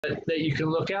that you can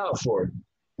look out for.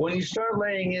 When you start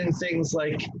laying in things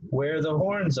like where the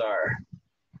horns are,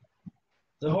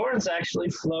 the horns actually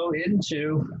flow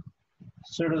into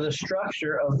sort of the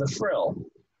structure of the frill.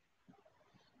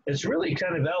 It's really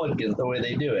kind of elegant the way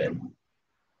they do it.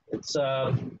 It's,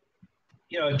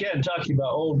 you know, again, talking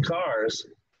about old cars,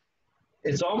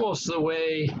 it's almost the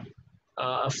way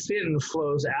a fin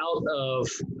flows out of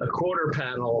a quarter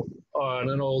panel on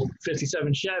an old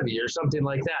 57 Chevy or something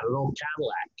like that, an old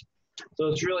Cadillac. So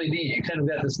it's really neat. You kind of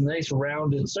got this nice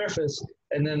rounded surface,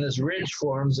 and then this ridge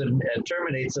forms and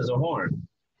terminates as a horn.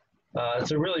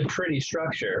 It's a really pretty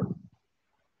structure.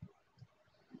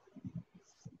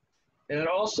 And it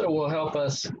also will help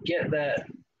us get that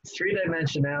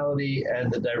three-dimensionality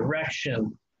and the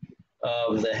direction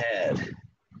of the head.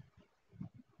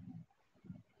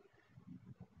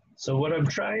 So what I'm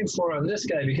trying for on this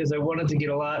guy, because I wanted to get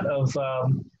a lot of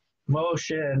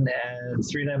motion and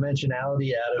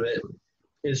three-dimensionality out of it,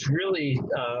 is really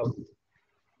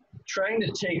trying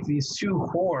to take these two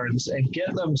horns and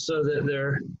get them so that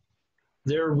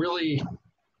they're really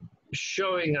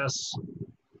showing us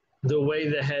the way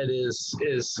the head is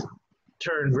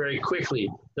turned very quickly.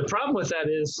 The problem with that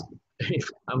is,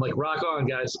 I'm like, rock on,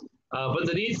 guys. But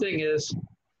the neat thing is,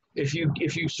 if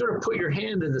you sort of put your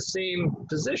hand in the same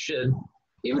position,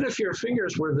 even if your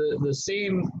fingers were the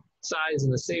same size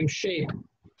and the same shape,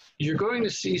 you're going to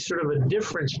see sort of a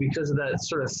difference because of that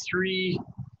sort of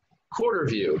three-quarter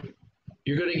view.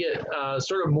 You're going to get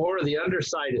sort of more of the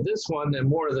underside of this one and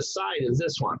more of the side of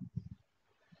this one.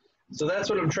 So that's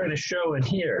what I'm trying to show in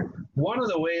here. One of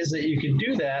the ways that you can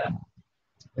do that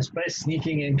is by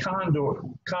sneaking in contour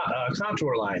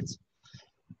lines.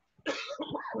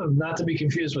 Not to be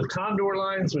confused with condor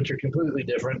lines, which are completely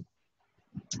different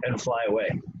and fly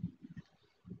away.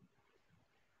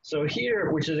 So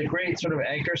here, which is a great sort of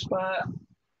anchor spot,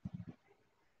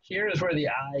 here is where the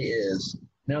eye is.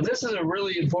 Now this is a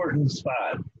really important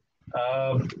spot.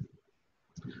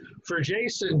 For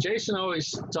Jason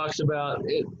always talks about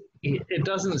it. It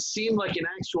doesn't seem like an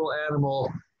actual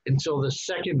animal until the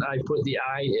second I put the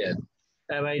eye in.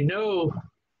 And I know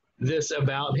this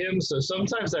about him, so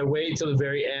sometimes I wait till the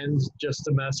very end just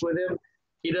to mess with him.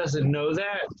 He doesn't know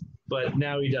that, but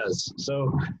now he does.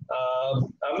 So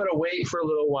I'm gonna wait for a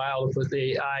little while to put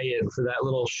the eye in for that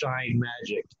little shine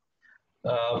magic.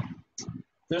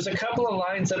 There's a couple of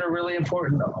lines that are really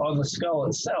important on the skull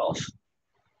itself.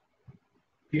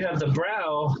 You have the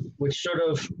brow, which sort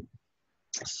of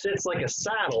sits like a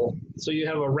saddle. So you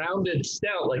have a rounded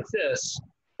snout like this,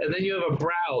 and then you have a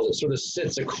brow that sort of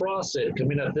sits across it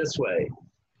coming up this way.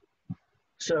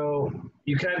 So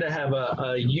you kind of have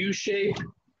a U shape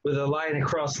with a line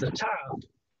across the top,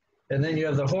 and then you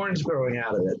have the horns growing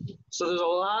out of it. So there's a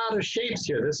lot of shapes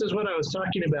here. This is what I was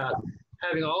talking about,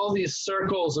 having all these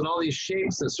circles and all these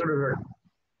shapes that sort of are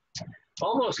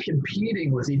almost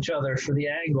competing with each other for the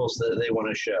angles that they want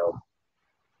to show.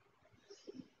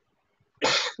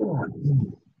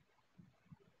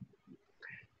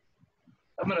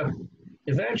 I'm going to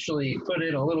eventually put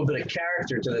in a little bit of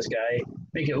character to this guy,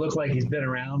 make it look like he's been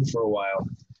around for a while.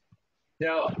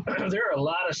 Now, there are a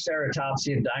lot of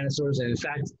ceratopsian dinosaurs, and in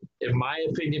fact, in my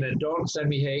opinion, and don't send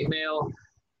me hate mail,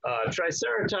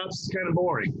 Triceratops is kind of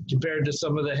boring compared to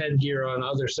some of the headgear on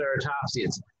other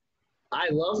ceratopsians. I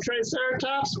love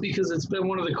Triceratops because it's been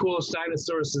one of the coolest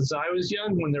dinosaurs since I was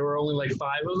young, when there were only like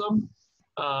 5 of them.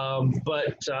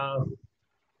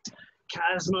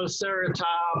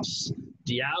 Chasmoceratops,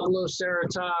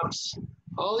 Diabloceratops,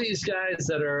 all these guys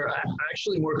that are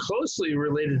actually more closely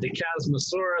related to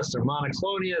Chasmosaurus or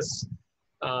Monoclonius,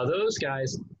 those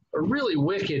guys are really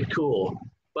wicked cool.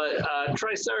 But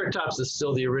Triceratops is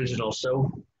still the original, so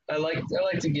I like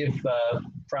to give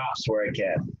props where I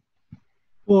can.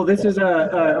 Well, this is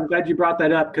I'm glad you brought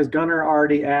that up, because Gunnar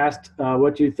already asked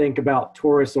what you think about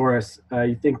Torosaurus.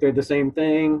 You think they're the same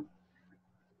thing?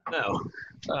 No.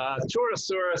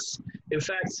 Torosaurus, in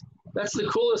fact, that's the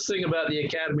coolest thing about the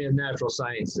Academy of Natural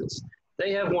Sciences.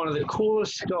 They have one of the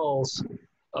coolest skulls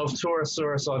of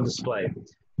Torosaurus on display.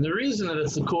 And the reason that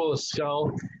it's the coolest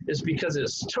skull is because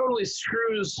it totally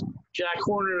screws Jack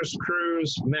Horner's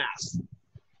crew's math.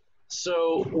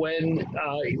 So when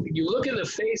you look at the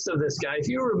face of this guy, if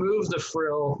you remove the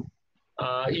frill,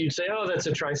 you'd say, oh, that's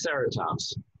a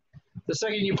Triceratops. The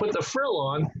second you put the frill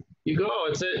on, you go, oh,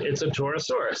 it's a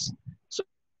Torosaurus.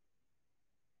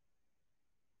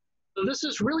 So this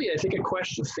is really, I think, a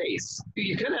question of face.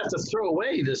 You kind of have to throw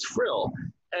away this frill.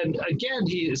 And again,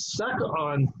 he is stuck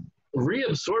on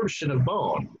reabsorption of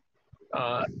bone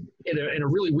in a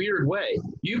really weird way.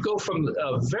 You go from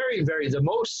the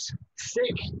most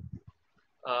thick,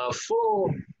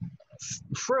 full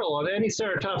frill on any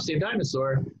ceratopsian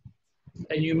dinosaur,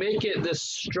 and you make it this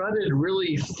strutted,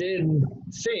 really thin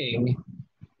thing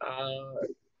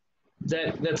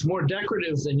that's more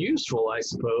decorative than useful, I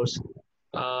suppose.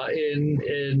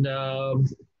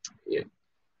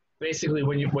 Basically,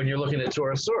 when you're looking at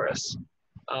Torosaurus,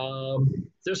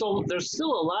 there's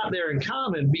still a lot there in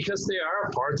common because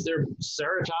they're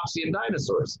ceratopsian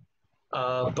dinosaurs.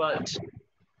 But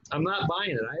I'm not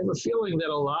buying it. I have a feeling that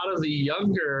a lot of the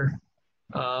younger,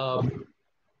 of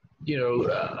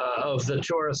the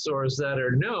pterosaurs that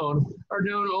are known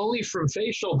only from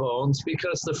facial bones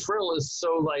because the frill is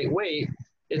so lightweight,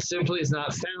 it simply is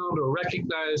not found or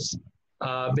recognized,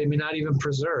 maybe not even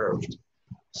preserved.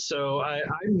 So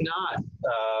I'm not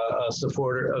a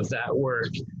supporter of that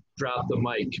work. Drop the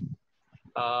mic.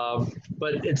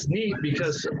 But it's neat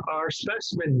because our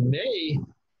specimen may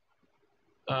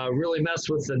really mess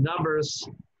with the numbers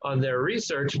on their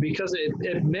research because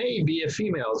it may be a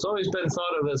female. It's always been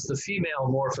thought of as the female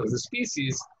morph of the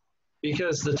species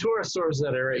because the pterosaurs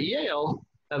that are at Yale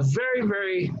have very,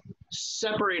 very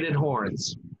separated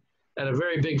horns and a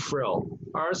very big frill.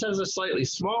 Ours has a slightly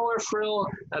smaller frill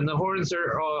and the horns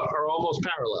are almost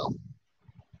parallel.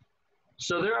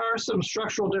 So there are some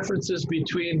structural differences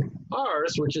between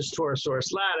ours, which is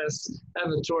Torosaurus latus,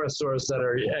 and the pterosaurs that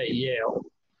are at Yale.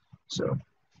 So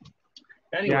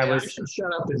anyway, I should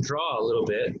shut up and draw a little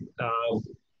bit,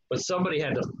 but somebody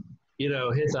had to,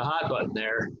 hit the hot button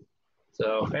there.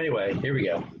 So anyway, here we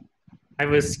go. I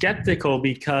was skeptical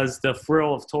because the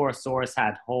frill of Torosaurus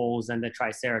had holes and the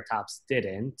Triceratops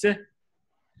didn't.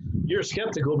 You're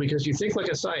skeptical because you think like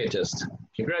a scientist.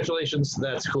 Congratulations,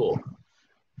 that's cool.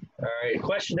 All right,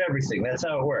 question everything. That's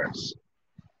how it works.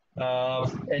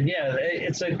 And yeah,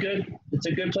 it's a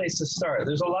good place to start.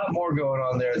 There's a lot more going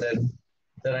on there than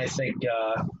I think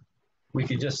we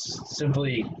could just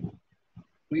simply.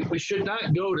 We should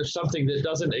not go to something that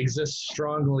doesn't exist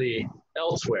strongly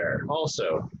elsewhere.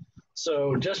 Also,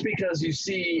 so just because you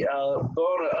see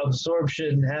bone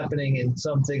absorption happening in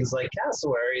some things like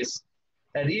cassowaries,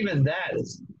 and even that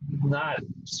is not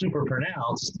super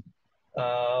pronounced.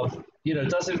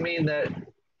 Doesn't mean that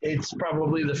it's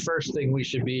probably the first thing we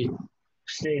should be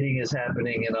stating is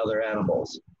happening in other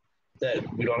animals that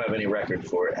we don't have any record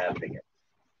for it happening in.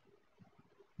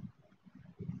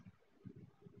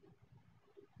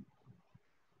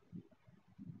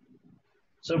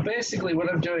 So basically what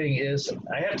I'm doing is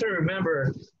I have to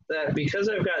remember that because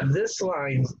I've got this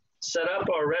line set up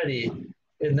already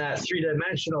in that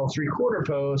three-dimensional three-quarter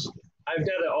pose, I've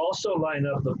got to also line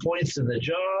up the points in the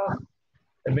jaw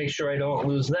and make sure I don't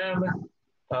lose them.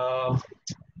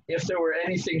 If there were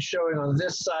anything showing on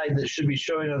this side that should be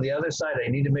showing on the other side, I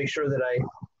need to make sure that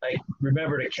I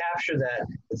remember to capture that.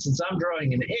 And since I'm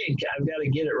drawing in ink, I've got to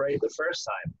get it right the first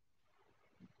time.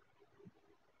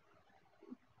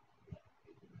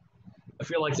 I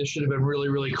feel like this should have been really,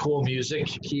 really cool music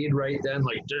keyed right then,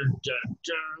 like dun, dun,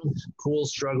 dun.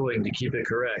 Poole's struggling to keep it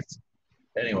correct.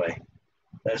 Anyway,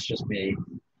 that's just me.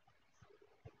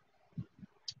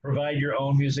 Provide your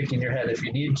own music in your head if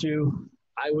you need to.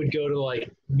 I would go to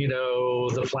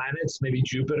the planets, maybe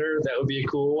Jupiter. That would be a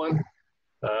cool one.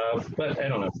 But I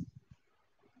don't know.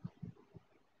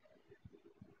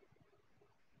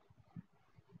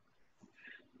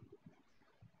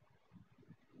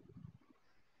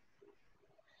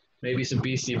 Maybe some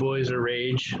Beastie Boys or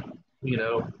Rage,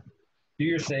 do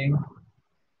your thing.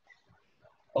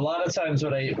 A lot of times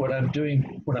when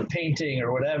I'm painting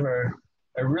or whatever,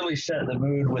 I really set the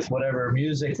mood with whatever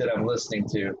music that I'm listening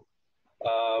to.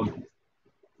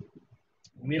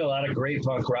 We meet a lot of great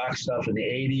punk rock stuff in the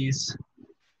 80s.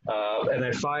 And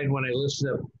I find when I listen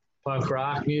to punk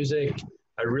rock music,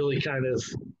 I really kind of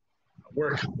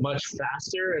work much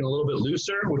faster and a little bit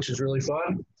looser, which is really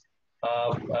fun.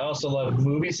 I also love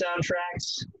movie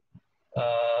soundtracks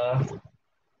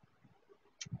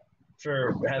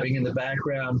for having in the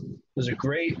background. There's a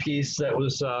great piece that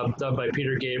was done by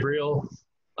Peter Gabriel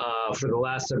for The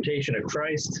Last Temptation of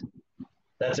Christ.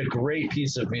 That's a great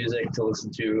piece of music to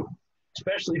listen to,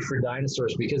 especially for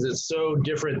dinosaurs, because it's so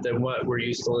different than what we're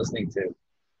used to listening to.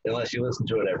 Unless you listen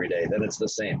to it every day, then it's the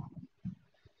same.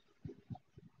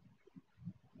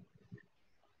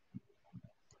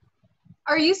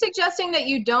 Are you suggesting that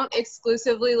you don't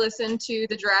exclusively listen to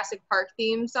the Jurassic Park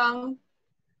theme song?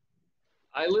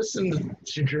 I listened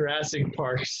to Jurassic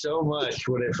Park so much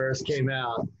when it first came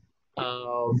out.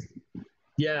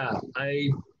 Yeah, I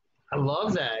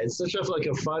love that. It's such a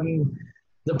fun.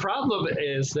 The problem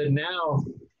is that now,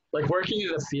 like working in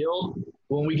the field,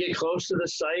 when we get close to the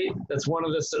site, that's one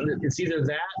of the. It's either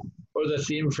that or the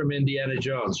theme from Indiana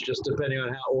Jones, just depending on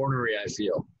how ornery I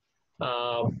feel.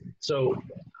 So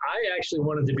I actually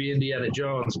wanted to be Indiana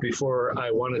Jones before I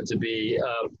wanted to be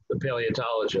a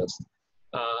paleontologist.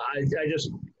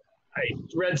 I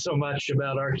read so much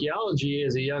about archaeology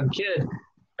as a young kid,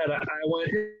 and I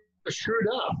went, screwed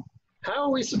up. How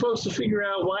are we supposed to figure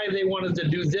out why they wanted to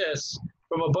do this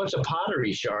from a bunch of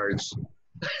pottery shards?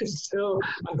 So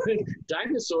I think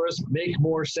dinosaurs make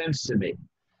more sense to me,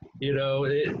 you know.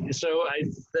 And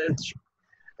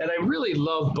I really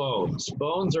love bones.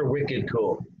 Bones are wicked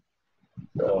cool.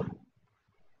 So.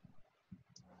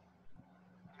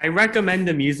 I recommend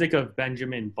the music of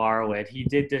Benjamin Barwitt. He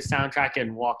did the soundtrack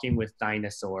in Walking with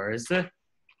Dinosaurs.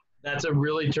 That's a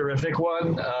really terrific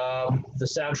one. The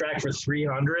soundtrack for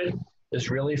 300 is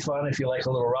really fun if you like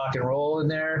a little rock and roll in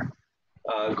there.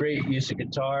 Great use of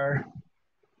guitar.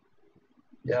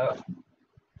 Yeah.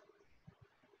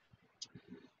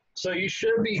 So you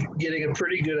should be getting a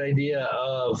pretty good idea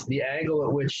of the angle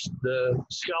at which the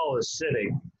skull is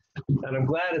sitting. And I'm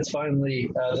glad it's finally,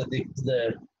 that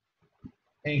the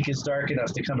ink is dark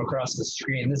enough to come across the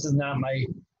screen. This is not my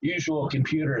usual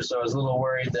computer, so I was a little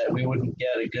worried that we wouldn't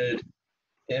get a good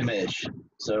image.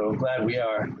 So I'm glad we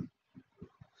are.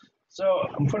 So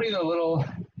I'm putting the little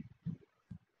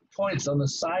points on the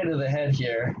side of the head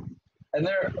here, and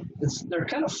they're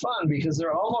kind of fun because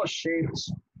they're almost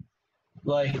shaped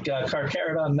like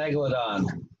Carcharodon megalodon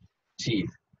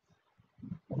teeth,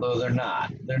 although they're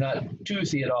not. They're not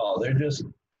toothy at all. They're just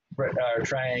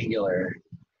triangular.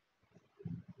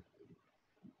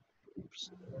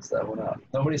 Messed that one up.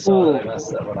 Nobody saw that I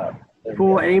messed that one up.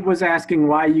 Cool. Abe was asking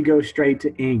why you go straight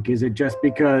to ink. Is it just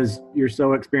because you're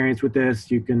so experienced with this,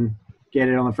 you can get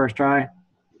it on the first try?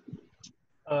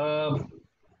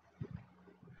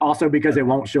 Also because it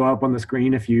won't show up on the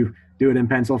screen if you do it in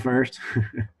pencil first.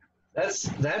 That's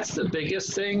the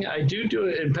biggest thing. I do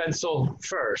it in pencil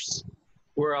first,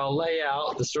 where I'll lay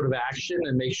out the sort of action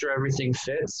and make sure everything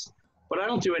fits. But I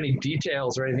don't do any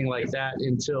details or anything like that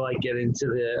until I get into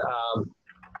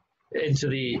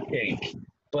the ink.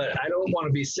 But I don't want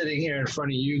to be sitting here in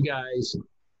front of you guys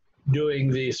doing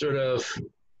the sort of,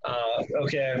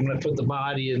 okay, I'm going to put the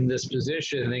body in this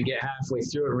position and then get halfway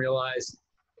through and realize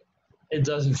it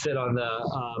doesn't fit on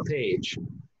the page.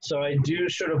 So I do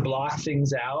sort of block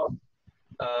things out.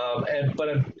 But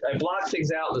I block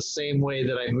things out the same way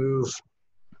that I move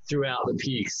throughout the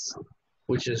piece,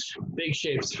 which is big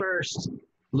shapes first,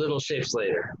 little shapes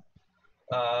later.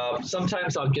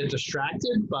 Sometimes I'll get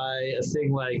distracted by a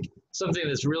thing like something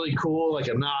that's really cool, like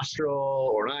a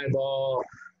nostril or an eyeball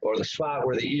or the spot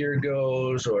where the ear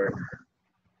goes, or,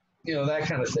 you know, that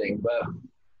kind of thing. But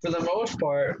for the most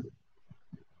part,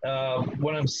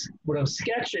 when I'm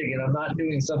sketching and I'm not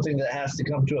doing something that has to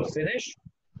come to a finish,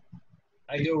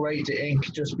 I go right to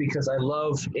ink just because I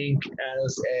love ink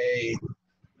as a,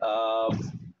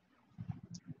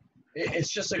 it's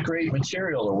just a great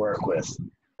material to work with.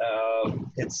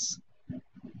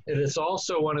 It is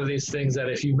also one of these things that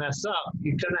if you mess up,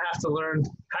 you kind of have to learn,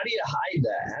 how do you hide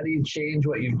that? How do you change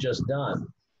what you've just done?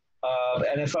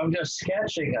 And if I'm just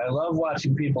sketching, I love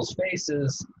watching people's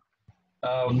faces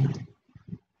and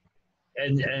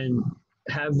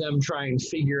have them try and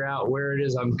figure out where it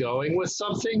is I'm going with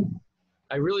something.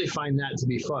 I really find that to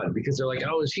be fun because they're like,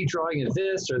 oh, is he drawing at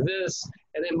this or this?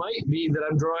 And it might be that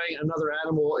I'm drawing another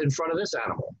animal in front of this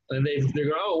animal. And they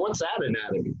go, oh, what's that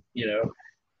anatomy? You know,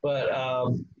 but,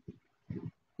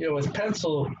 you know, with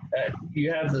pencil,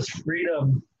 you have this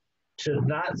freedom to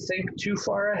not think too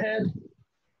far ahead.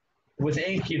 With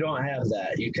ink, you don't have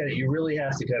that. You really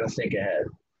have to kind of think ahead.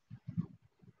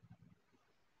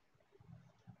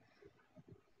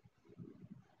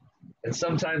 And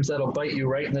sometimes that'll bite you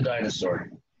right in the dinosaur.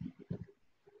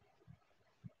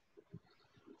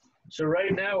 So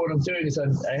right now what I'm doing is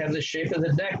I have the shape of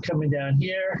the neck coming down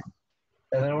here,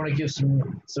 and then I want to give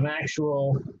some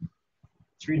actual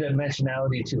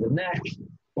three-dimensionality to the neck.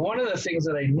 But one of the things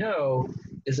that I know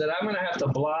is that I'm going to have to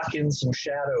block in some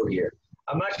shadow here.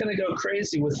 I'm not going to go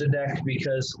crazy with the neck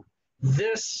because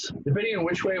this, depending on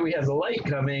which way we have the light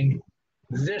coming,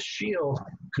 this shield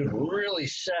could really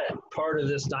set part of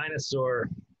this dinosaur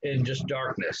in just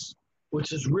darkness,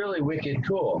 which is really wicked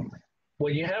cool.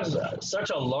 When you have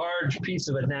such a large piece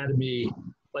of anatomy,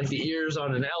 like the ears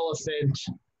on an elephant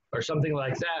or something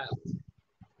like that,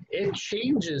 it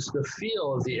changes the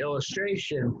feel of the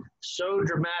illustration so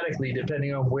dramatically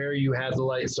depending on where you have the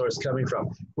light source coming from.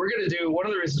 We're going to do, one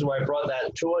of the reasons why I brought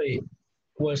that toy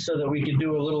was so that we could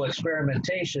do a little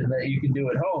experimentation that you can do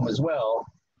at home as well.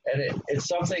 And it's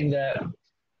something that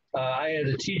I had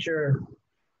a teacher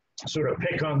sort of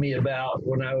pick on me about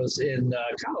when I was in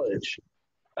college.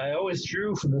 I always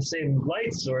drew from the same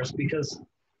light source because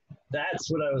that's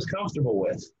what I was comfortable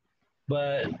with.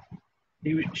 but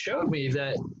he showed me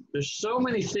that there's so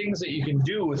many things that you can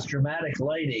do with dramatic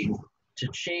lighting to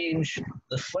change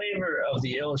the flavor of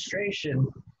the illustration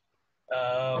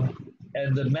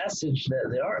and the message that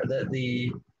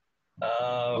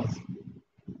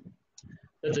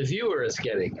the viewer is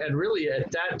getting. And really,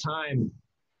 at that time,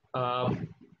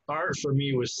 art for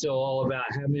me was still all about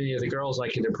how many of the girls I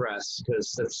could impress,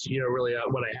 because that's really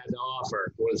what I had to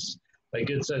offer was a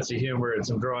good sense of humor and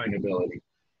some drawing ability.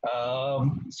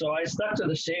 So I stuck to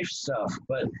the safe stuff,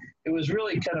 but it was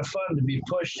really kind of fun to be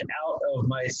pushed out of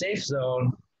my safe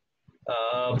zone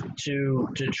to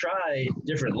try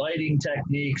different lighting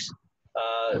techniques,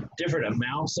 different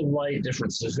amounts of light,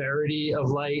 different severity of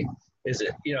light. Is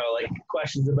it, like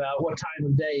questions about what time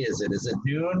of day is it? Is it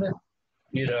noon?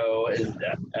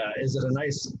 Is it a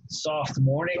nice soft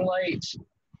morning light?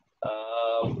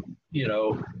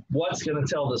 What's going to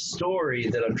tell the story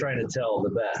that I'm trying to tell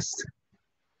the best?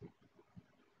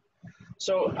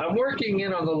 So I'm working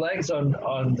in on the legs on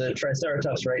the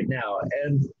Triceratops right now.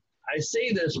 And I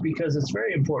say this because it's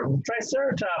very important.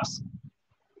 Triceratops,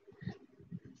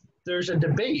 there's a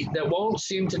debate that won't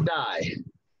seem to die.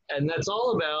 And that's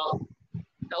all about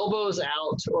elbows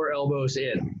out or elbows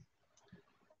in.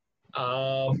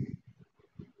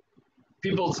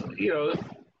 People,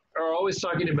 are always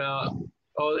talking about,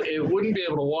 oh, it wouldn't be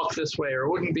able to walk this way or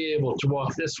it wouldn't be able to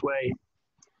walk this way.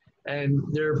 And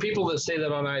there are people that say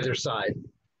that on either side.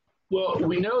 Well,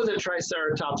 we know that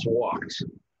Triceratops walked.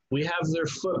 We have their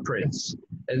footprints.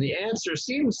 And the answer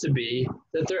seems to be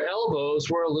that their elbows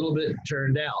were a little bit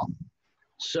turned out.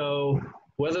 So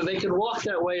whether they could walk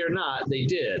that way or not, they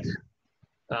did.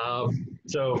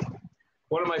 So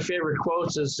one of my favorite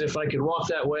quotes is, if I could walk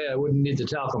that way, I wouldn't need the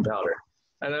talcum powder.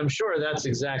 And I'm sure that's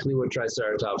exactly what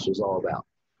Triceratops was all about.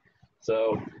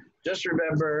 So just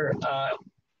remember,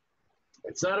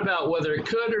 it's not about whether it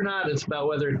could or not, it's about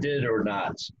whether it did or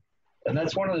not. And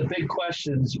that's one of the big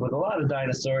questions with a lot of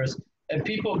dinosaurs. And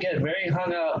people get very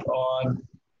hung up on,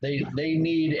 they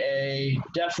need a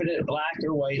definite black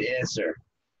or white answer.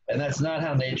 And that's not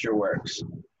how nature works.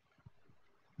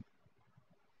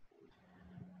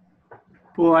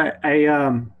 Well,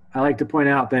 I like to point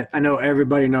out that I know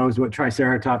everybody knows what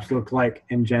Triceratops look like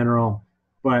in general,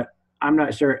 but I'm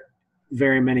not sure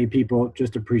very many people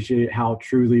just appreciate how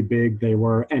truly big they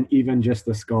were, and even just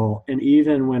the skull. And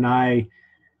even when I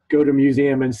go to a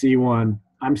museum and see one,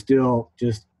 I'm still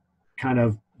just kind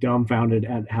of dumbfounded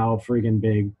at how friggin'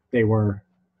 big they were.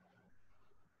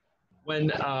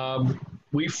 When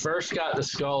we first got the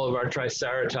skull of our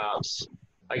Triceratops,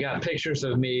 I got pictures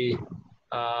of me,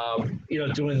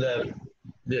 doing the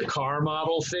car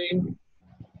model thing.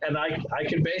 And I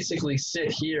could basically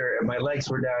sit here and my legs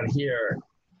were down here.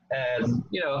 And,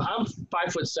 I'm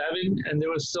 5'7", and there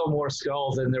was still more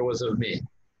skull than there was of me.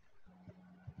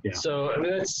 Yeah. So, I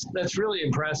mean, that's really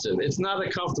impressive. It's not a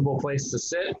comfortable place to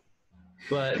sit,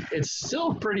 but it's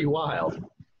still pretty wild.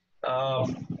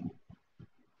 Lots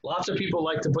of people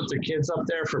like to put their kids up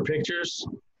there for pictures.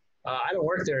 I don't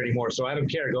work there anymore, so I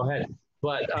don't care. Go ahead.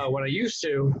 But when I used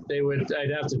to,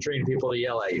 I'd have to train people to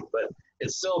yell at you. But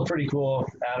it's still a pretty cool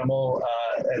animal,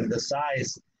 and the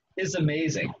size is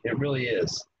amazing. It really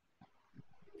is.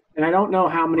 And I don't know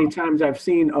how many times I've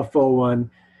seen a full one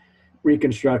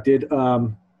reconstructed.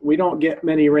 We don't get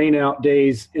many rainout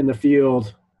days in the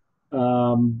field,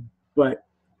 but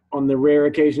on the rare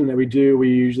occasion that we do, we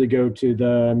usually go to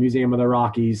the Museum of the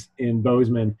Rockies in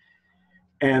Bozeman.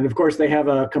 And of course, they have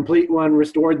a complete one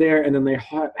restored there, and then they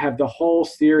have the whole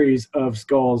series of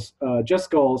skulls, just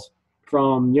skulls,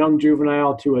 from young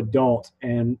juvenile to adult.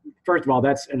 And first of all,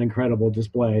 that's an incredible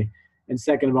display. And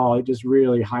second of all, it just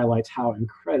really highlights how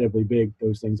incredibly big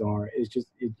those things are. It's just,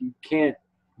 you can't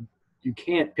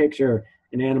picture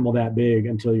an animal that big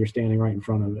until you're standing right in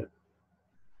front of it.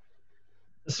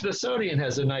 The Smithsonian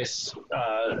has a nice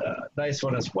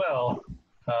one as well.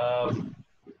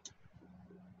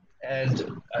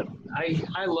 And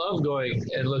I love going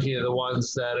and looking at the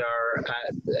ones that are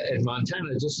in Montana.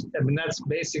 That's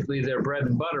basically their bread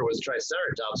and butter was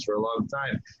Triceratops for a long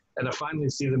time. And to finally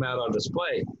see them out on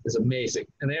display is amazing.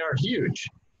 And they are huge,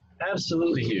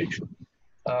 absolutely huge.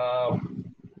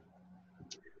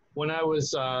 When I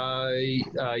was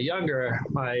younger,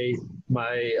 my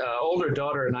older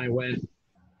daughter and I went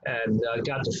and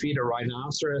got to feed a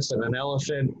rhinoceros and an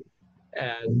elephant.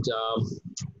 And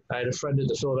I had a friend at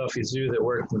the Philadelphia Zoo that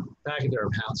worked in the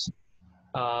pachyderm house.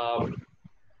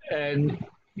 And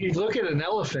you look at an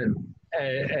elephant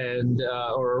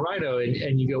or a rhino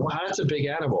and you go, wow, that's a big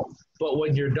animal. But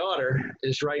when your daughter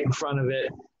is right in front of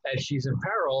it and she's in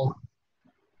peril,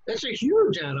 That's a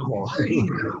huge animal.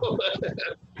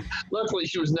 Luckily,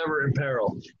 she was never in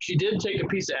peril. She did take a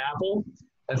piece of apple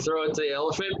and throw it to the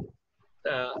elephant,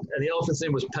 and the elephant's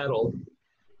name was Petal.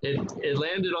 It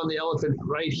landed on the elephant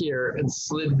right here and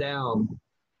slid down,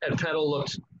 and Petal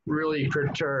looked really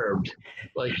perturbed,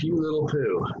 like, you little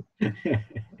poo.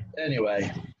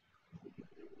 Anyway,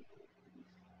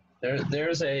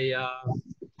 there's a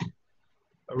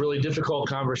really difficult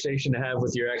conversation to have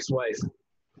with your ex-wife.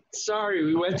 Sorry,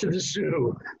 we went to the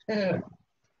zoo.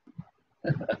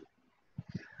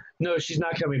 No, she's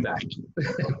not coming back.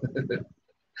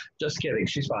 Just kidding,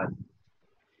 she's fine.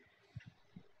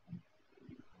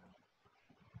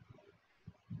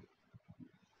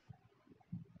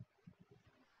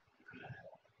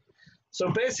 So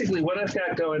basically what I've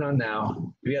got going on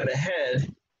now, we got the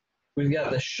head, we've got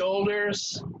the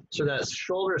shoulders, so that's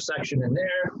shoulder section in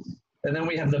there, and then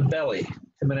we have the belly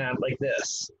coming out like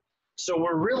this. So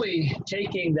we're really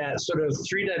taking that sort of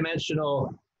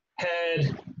three-dimensional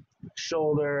head,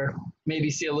 shoulder,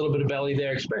 maybe see a little bit of belly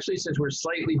there, especially since we're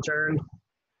slightly turned.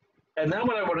 And then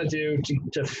what I want to do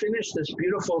to finish this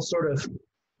beautiful sort of,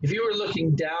 if you were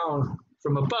looking down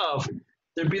from above,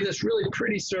 there'd be this really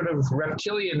pretty sort of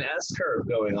reptilian S curve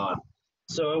going on.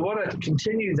 So I want to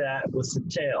continue that with the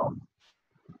tail.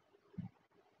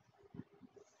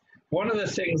 One of the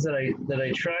things that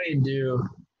I try and do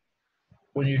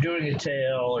when you're doing a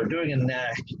tail or doing a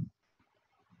neck,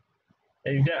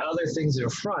 and you've got other things in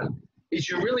front, is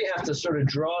you really have to sort of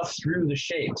draw through the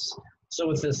shapes. So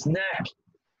with this neck,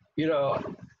 you know,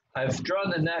 I've drawn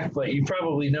the neck, but you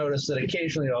probably noticed that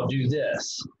occasionally I'll do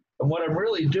this. And what I'm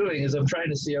really doing is I'm trying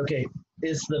to see, okay,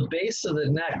 is the base of the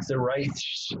neck the right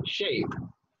shape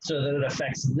so that it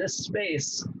affects this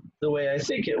space the way I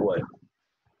think it would?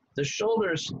 The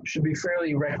shoulders should be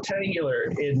fairly rectangular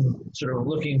in sort of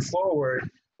looking forward,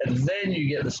 and then you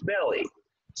get this belly.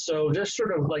 So just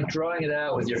sort of like drawing it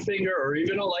out with your finger or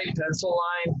even a light pencil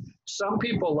line. Some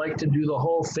people like to do the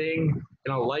whole thing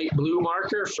in a light blue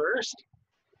marker first,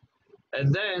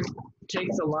 and then take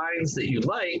the lines that you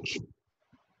like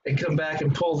and come back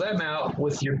and pull them out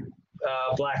with your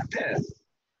black pen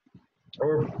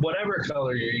or whatever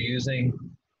color you're using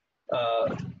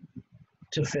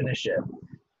to finish it.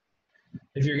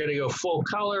 If you're going to go full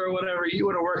color or whatever, you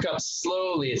want to work up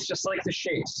slowly. It's just like the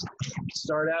shapes.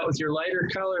 Start out with your lighter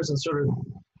colors and sort of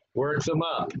work them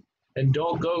up. And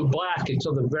don't go black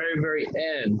until the very, very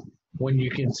end when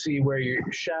you can see where your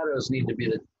shadows need to be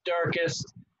the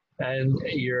darkest and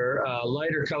your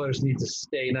lighter colors need to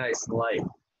stay nice and light.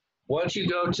 Once you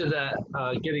go to that,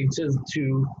 getting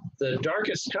to the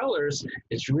darkest colors,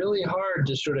 it's really hard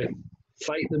to sort of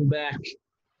fight them back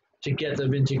to get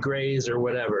them into grays or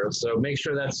whatever. So make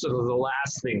sure that's sort of the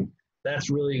last thing. That's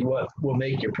really what will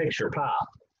make your picture pop.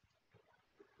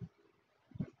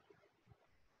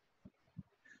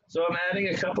 So I'm adding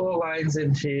a couple of lines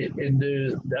into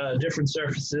different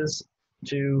surfaces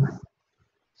to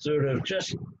sort of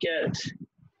just get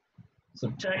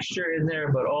some texture in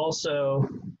there, but also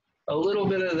a little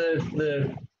bit of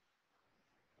the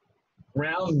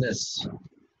roundness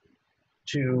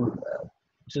to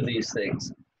these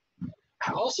things.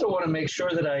 I also want to make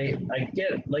sure that I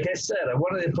get, like I said, I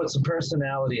wanted to put some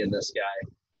personality in this guy.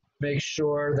 Make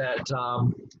sure that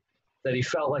that he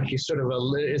felt like he's sort of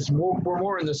we're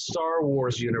more in the Star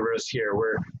Wars universe here,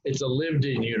 where it's a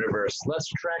lived-in universe. Let's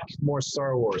Trek, more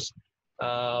Star Wars,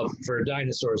 for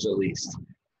dinosaurs at least.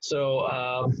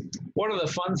 So one of the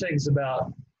fun things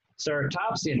about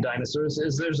ceratopsian dinosaurs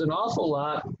is there's an awful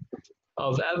lot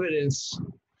of evidence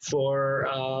for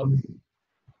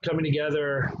coming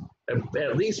together,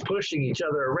 at least pushing each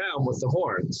other around with the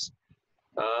horns.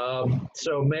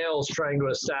 So males trying to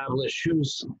establish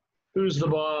who's the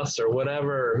boss or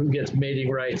whatever, who gets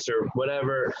mating rights or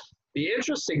whatever. The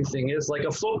interesting thing is, like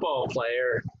a football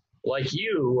player, like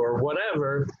you or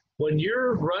whatever, when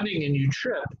you're running and you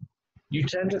trip, you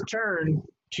tend to turn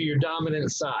to your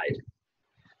dominant side.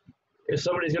 If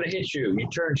somebody's going to hit you, you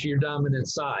turn to your dominant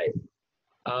side.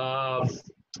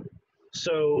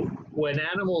 So when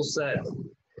animals that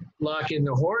lock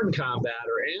into horn combat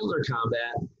or antler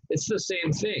combat, it's the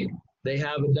same thing. They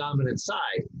have a dominant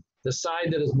side. The side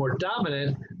that is more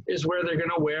dominant is where they're going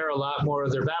to wear a lot more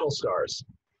of their battle scars.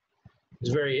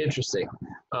 It's very interesting.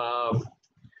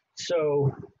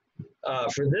 So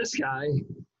for this guy,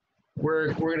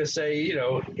 we're going to say, you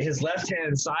know, his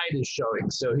left-hand side is showing.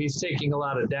 So he's taking a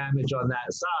lot of damage on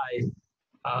that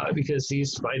side because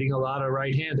he's fighting a lot of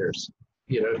right-handers.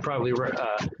 You know, probably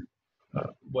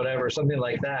whatever, something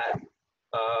like that.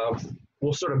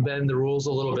 We'll sort of bend the rules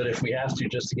a little bit if we have to,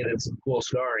 just to get in some cool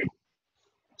scarring.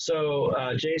 So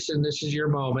Jason, this is your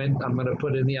moment. I'm going to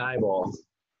put in the eyeball.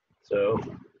 So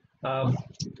talk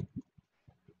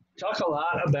a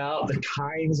lot about the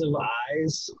kinds of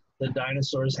eyes that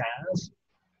dinosaurs have.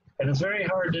 And it's very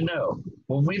hard to know.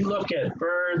 When we look at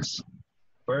birds,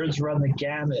 birds run the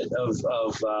gamut of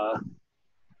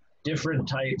different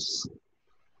types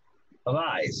of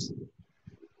eyes.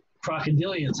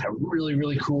 Crocodilians have really,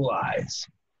 really cool eyes.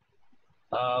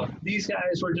 These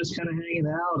guys were just kind of hanging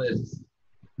out and,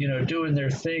 you know, doing their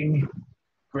thing,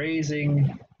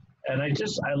 grazing. And I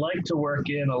like to work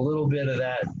in a little bit of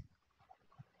that.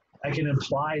 I can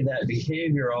imply that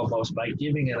behavior almost by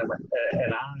giving it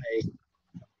an eye,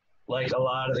 like a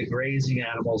lot of the grazing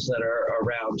animals that are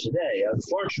around today.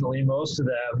 Unfortunately, most of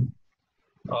them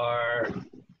are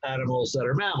animals that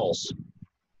are mammals.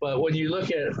 But when you look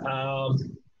at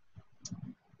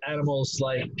animals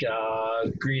like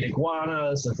green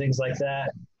iguanas and things like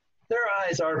that, their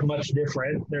eyes aren't much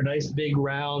different. They're nice, big,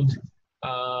 round.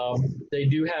 They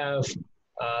do have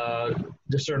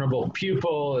discernible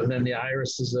pupil, and then the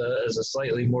iris is a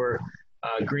slightly more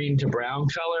green to brown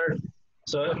color.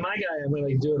 So my guy, I'm going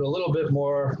to do it a little bit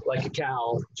more like a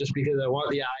cow, just because I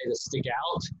want the eye to stick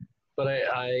out. But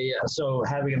so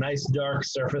having a nice dark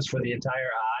surface for the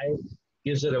entire eye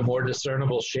gives it a more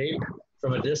discernible shape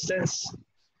from a distance.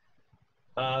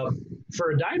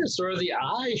 For a dinosaur, the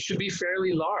eye should be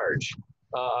fairly large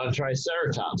on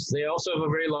Triceratops. They also have a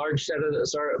very large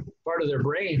part of their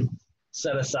brain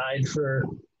set aside for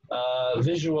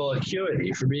visual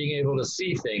acuity, for being able to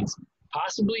see things,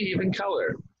 possibly even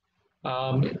color.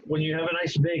 When you have a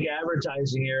nice big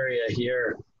advertising area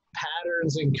here,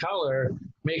 patterns and color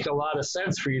make a lot of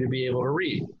sense for you to be able to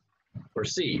read or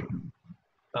see.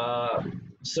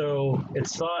 So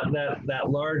it's thought that that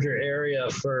larger area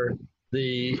for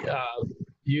the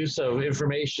use of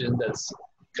information that's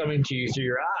coming to you through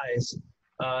your eyes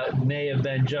may have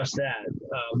been just that,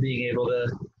 being able to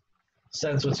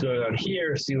sense what's going on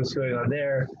here, see what's going on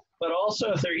there. But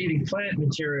also if they're eating plant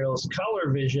materials,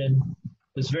 color vision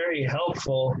is very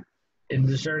helpful in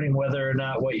discerning whether or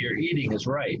not what you're eating is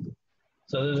right.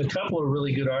 So there's a couple of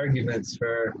really good arguments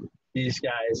for these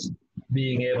guys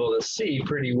being able to see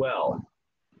pretty well,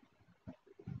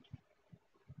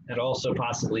 and also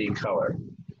possibly in color.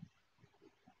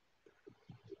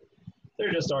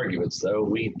 They're just arguments, though.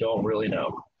 We don't really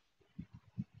know.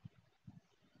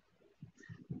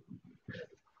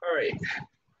 All right.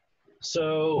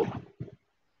 So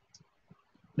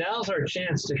now's our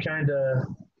chance to kind of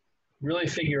really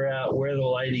figure out where the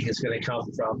lighting is going to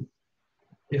come from.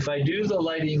 If I do the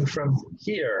lighting from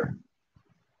here,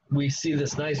 we see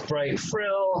this nice bright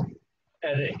frill,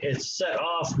 and it's set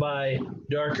off by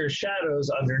darker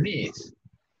shadows underneath.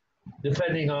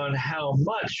 Depending on how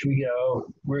much we go,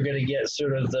 we're going to get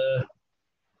sort of the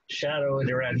shadowing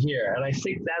around here. And I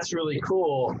think that's really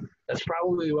cool. That's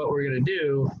probably what we're going to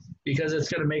do, because it's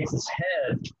going to make this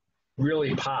head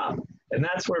really pop. And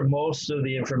that's where most of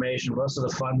the information, most of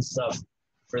the fun stuff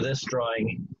for this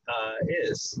drawing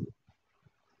is.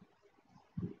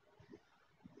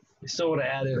 We still want to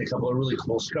add in a couple of really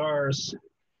cool scars.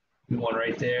 One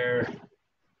right there.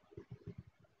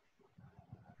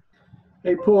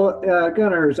 Hey, Poole,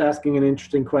 Gunnar is asking an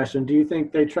interesting question. Do you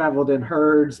think they traveled in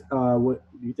herds? Do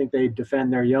you think they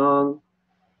defend their young?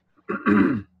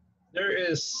 There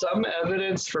is some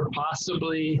evidence for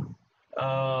possibly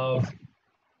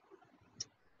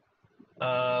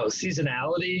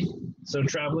seasonality, so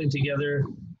traveling together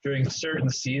during certain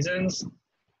seasons.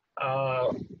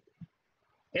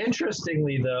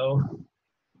 Interestingly, though,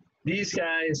 these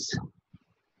guys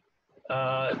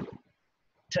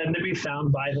tend to be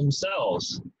found by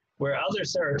themselves, where other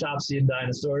ceratopsian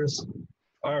dinosaurs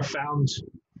are found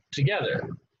together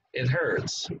in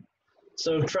herds.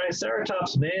 So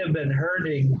Triceratops may have been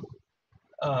herding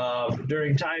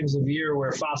during times of year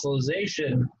where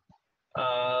fossilization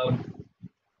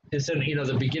is in,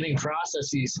 the beginning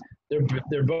processes.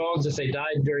 Their bones, if they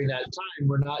died during that time,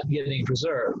 were not getting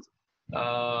preserved.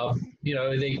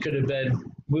 They could have been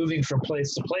moving from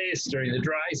place to place during the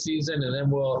dry season, and then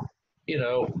we'll,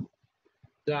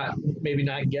 maybe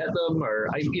not get them, or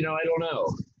I don't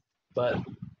know. But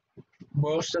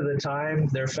most of the time,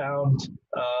 they're found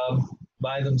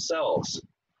by themselves.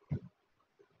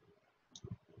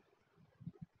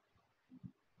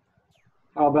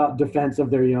 How about defense of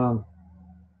their young?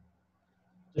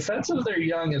 Defense of their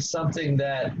young is something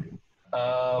that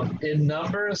in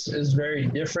numbers is very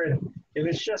different. If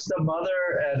it's just a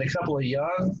mother and a couple of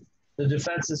young, the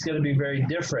defense is going to be very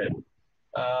different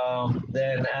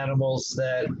than animals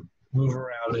that move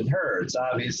around in herds,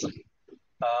 obviously.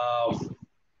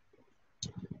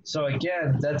 So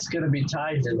again, that's going to be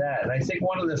tied to that. And I think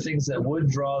one of the things that would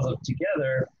draw them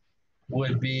together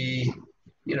would be,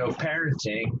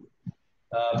 parenting,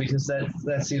 because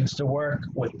that seems to work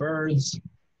with birds.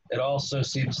 It also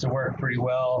seems to work pretty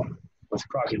well with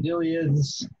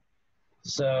crocodilians.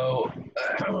 So,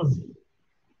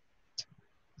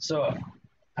 so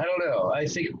I don't know. I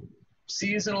think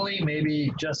seasonally,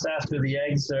 maybe just after the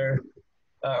eggs are,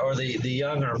 or the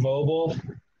young are mobile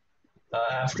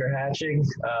after hatching.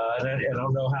 And I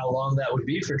don't know how long that would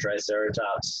be for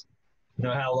Triceratops.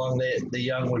 How long the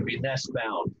young would be nest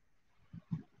bound.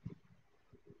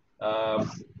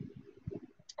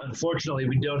 Unfortunately,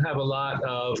 we don't have a lot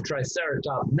of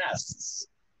Triceratops nests,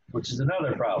 which is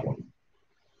another problem.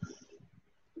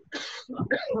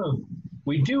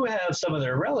 We do have some of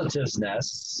their relatives'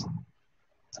 nests,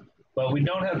 but we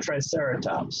don't have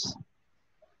Triceratops.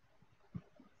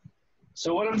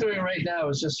 So what I'm doing right now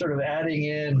is just sort of adding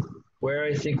in where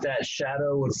I think that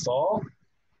shadow would fall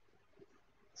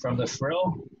from the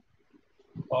frill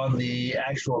on the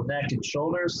actual neck and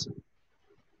shoulders.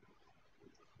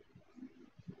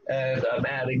 And I'm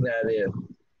adding that in.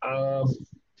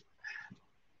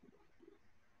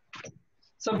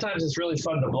 Sometimes it's really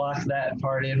fun to block that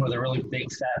part in with a really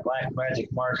big fat black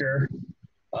magic marker,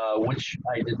 which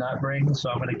I did not bring. So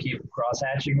I'm going to keep cross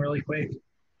hatching really quick,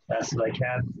 fast as I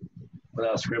can,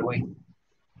 without scribbling.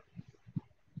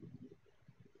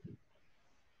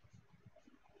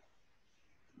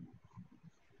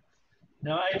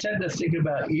 Now I tend to think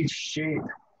about each shape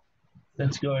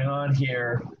that's going on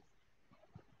here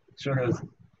sort of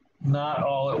not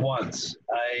all at once.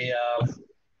 I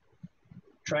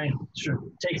try and sort of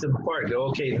take them apart and go,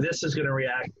 okay, this is going to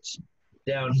react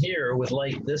down here with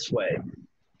light this way.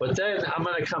 But then I'm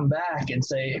going to come back and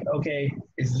say, okay,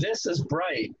 if this is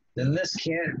bright, then this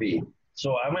can't be.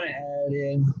 So I'm going to add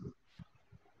in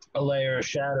a layer of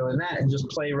shadow in that and just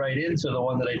play right into the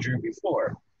one that I drew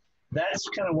before. That's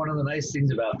kind of one of the nice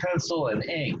things about pencil and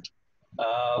ink.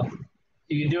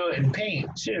 You can do it in paint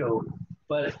too,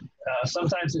 but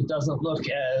sometimes it doesn't look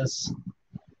as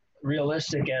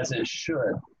realistic as it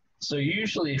should. So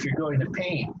usually if you're going to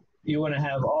paint, you want to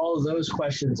have all of those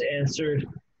questions answered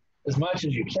as much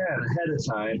as you can ahead of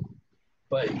time,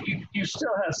 but you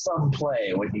still have some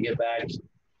play when you get back.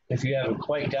 If you haven't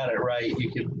quite got it right,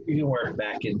 you can work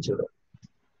back into it.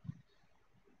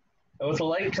 With the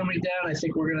light coming down, I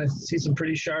think we're going to see some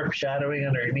pretty sharp shadowing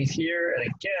underneath here.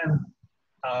 And again,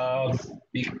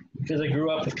 because I grew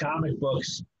up with comic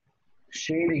books,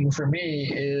 shading for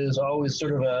me is always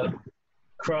sort of a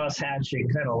cross-hatching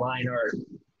kind of line art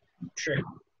trick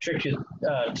it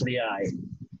to the eye.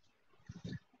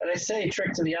 And I say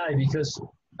trick to the eye because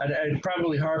I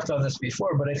probably harped on this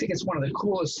before, but I think it's one of the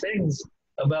coolest things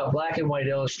about black and white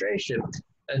illustration.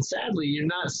 And sadly, you're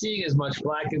not seeing as much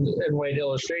black and white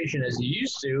illustration as you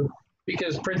used to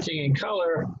because printing in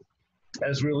color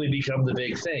has really become the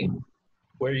big thing.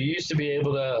 Where you used to be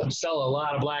able to sell a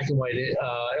lot of black and white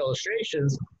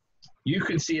illustrations, you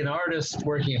could see an artist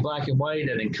working in black and white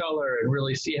and in color and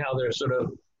really see how their sort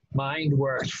of mind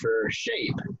worked for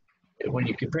shape when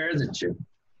you compare the two.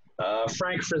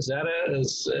 Frank Frazetta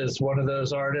is one of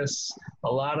those artists.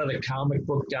 A lot of the comic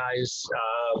book guys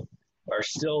are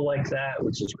still like that,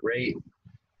 which is great.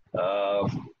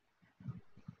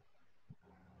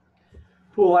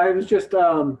 Poole, I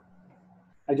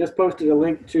just posted a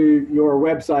link to your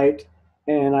website,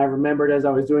 and I remembered as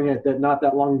I was doing it that not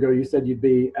that long ago you said you'd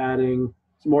be adding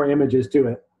some more images to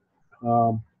it.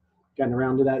 Gotten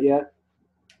around to that yet?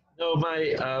 No,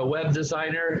 my web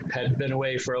designer had been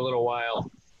away for a little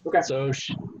while. Okay. So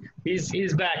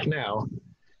he's back now,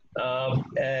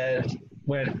 and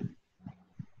went,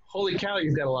 holy cow,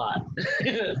 you've got a lot.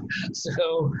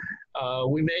 So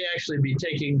we may actually be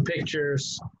taking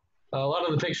pictures. A lot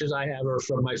of the pictures I have are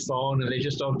from my phone, and they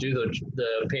just don't do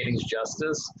the paintings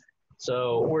justice.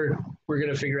 So we're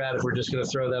going to figure out if we're just going to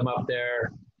throw them up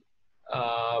there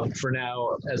for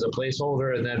now as a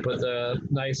placeholder, and then put the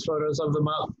nice photos of them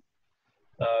up.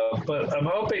 But I'm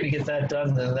hoping to get that done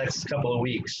in the next couple of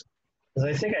weeks,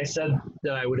 because I think I said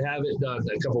that I would have it done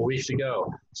a couple of weeks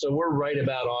ago. So we're right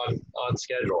about on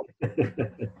schedule.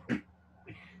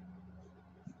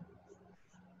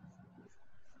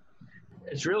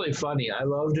 It's really funny. I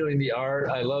love doing the art.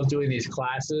 I love doing these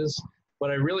classes, but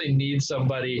I really need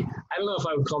somebody. I don't know if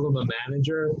I would call them a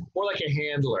manager, more like a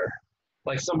handler,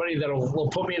 like somebody that will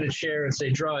put me in a chair and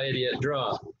say, draw, idiot,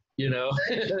 draw, you know?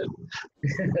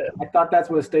 I thought that's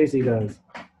what Stacy does.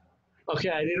 Okay,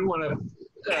 I didn't want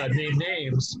to name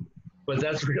names, but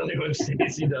that's really what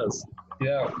Stacy does.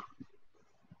 Yeah.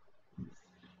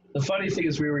 The funny thing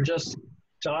is we were just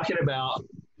talking about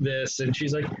this, and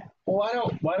she's like,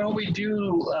 well, why don't we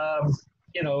do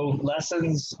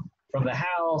lessons from the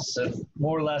house and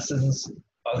more lessons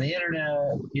on the internet,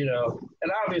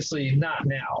 and obviously not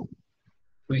now.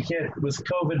 We can't, with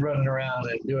COVID running around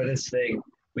and doing its thing,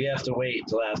 we have to wait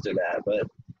until after that. But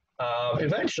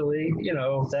eventually,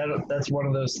 that's one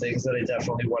of those things that I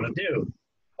definitely want to do.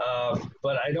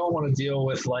 But I don't want to deal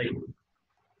with like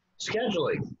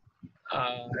scheduling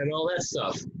and all that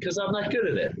stuff because I'm not good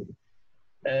at it.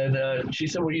 And she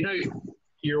said, well,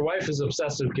 your wife is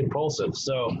obsessive compulsive,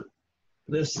 so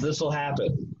this will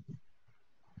happen.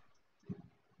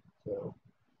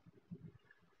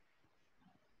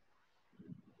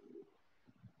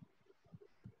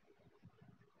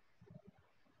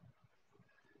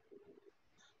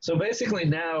 So basically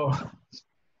now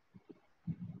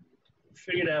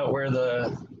figured out where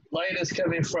the light is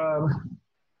coming from.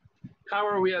 How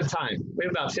are we on time? We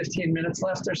have about 15 minutes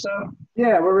left or so?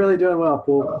 Yeah, we're really doing well,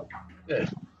 Poole. Good.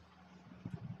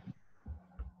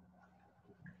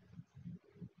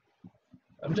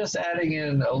 I'm just adding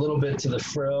in a little bit to the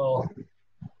frill,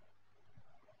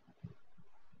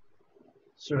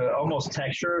 sort of almost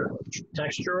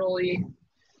texturally.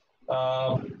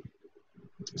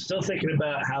 Still thinking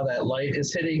about how that light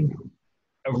is hitting.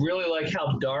 I really like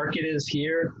how dark it is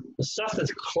here. The stuff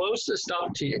that's closest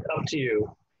up to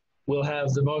you will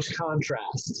have the most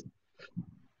contrast.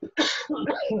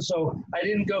 So I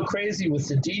didn't go crazy with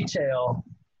the detail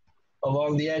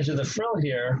along the edge of the frill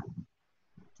here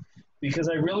because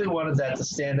I really wanted that to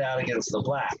stand out against the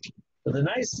black. But the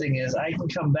nice thing is I can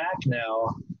come back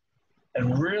now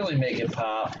and really make it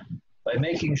pop by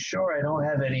making sure I don't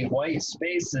have any white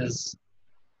spaces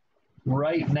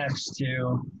right next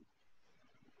to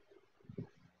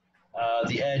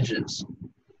the edges.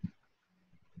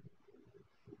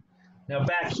 Now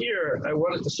back here, I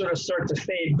want it to sort of start to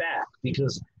fade back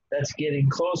because that's getting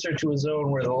closer to a zone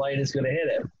where the light is going to hit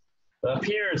it. But up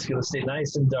here, it's going to stay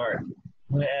nice and dark.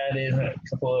 I'm going to add in a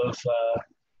couple of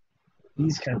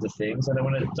these kinds of things, and I'm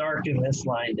going to darken this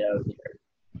line down here.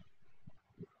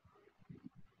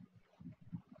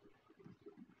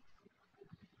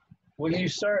 When you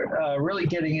start really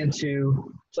getting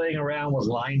into playing around with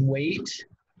line weight,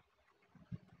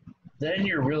 then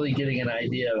you're really getting an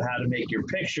idea of how to make your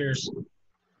pictures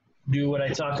do what I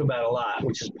talk about a lot,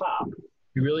 which is pop.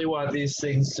 You really want these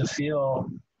things to feel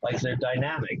like they're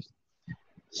dynamic.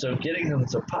 So getting them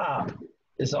to pop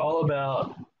is all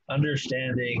about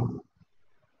understanding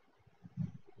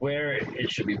where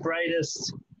it should be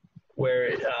brightest,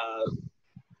 where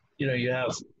you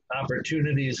have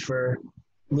opportunities for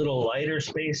little lighter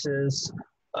spaces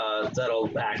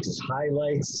that'll act as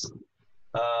highlights.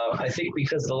 I think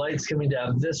because the light's coming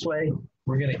down this way,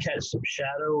 we're going to catch some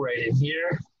shadow right in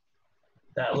here.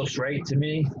 That looks right to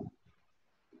me.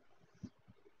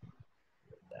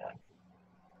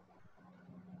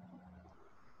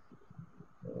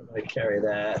 I'm going to carry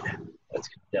that. Let's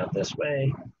go down this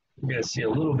way. You're going to see a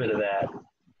little bit of that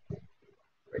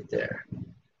right there.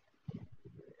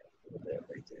 Right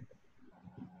there.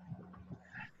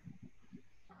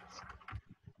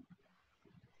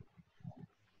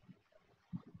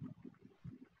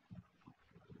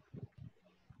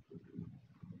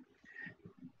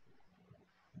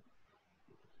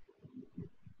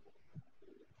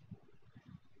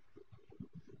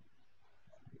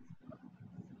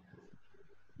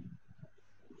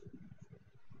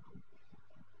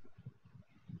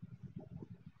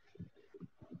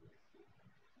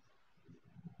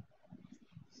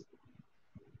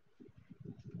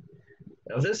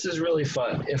 Now this is really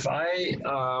fun. If I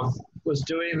was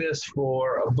doing this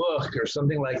for a book or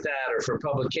something like that, or for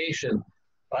publication,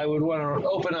 I would want to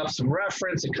open up some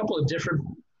reference, a couple of different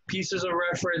pieces of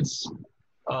reference,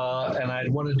 and I'd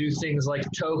want to do things like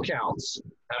toe counts.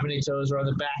 How many toes are on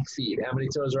the back feet? How many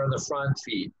toes are on the front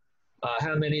feet?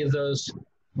 How many of those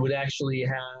would actually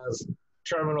have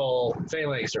terminal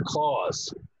phalanx or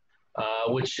claws?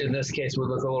 Which in this case would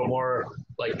look a little more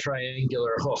like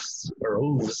triangular hoofs or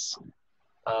hooves.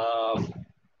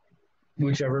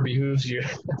 Whichever behooves you.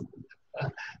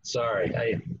 Sorry,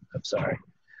 I'm sorry.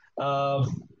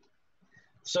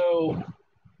 So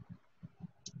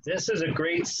this is a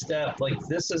great step. Like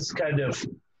this is kind of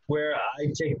where I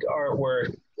take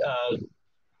artwork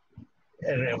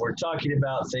and we're talking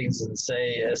about things in,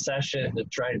 say, a session to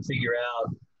try and figure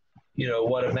out,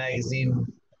 what a magazine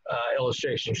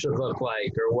illustration should look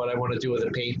like or what I want to do with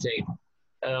a painting.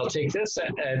 And I'll take this,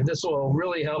 and this will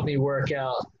really help me work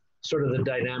out sort of the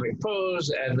dynamic pose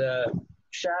and the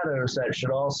shadows that should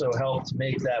also help to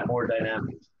make that more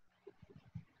dynamic.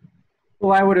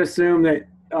 Well, I would assume that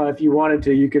if you wanted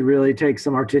to, you could really take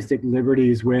some artistic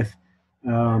liberties with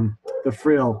the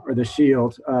frill or the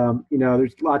shield.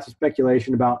 There's lots of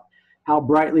speculation about how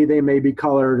brightly they may be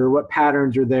colored or what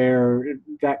patterns are there,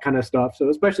 that kind of stuff. So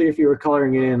especially if you were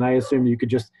coloring it in, I assume you could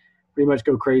just pretty much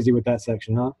go crazy with that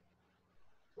section, huh?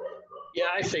 Yeah,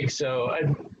 I think so.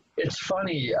 It's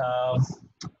funny.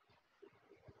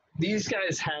 These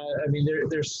guys have,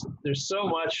 there's so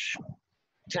much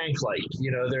tank-like,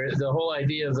 the whole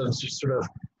idea of them sort of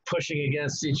pushing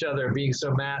against each other, being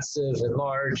so massive and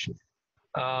large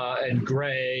and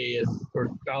gray or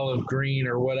olive green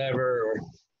or whatever, or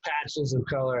patches of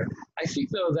color. I think,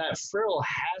 though, that frill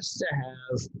has to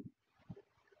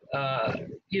have,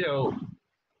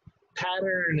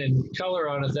 pattern and color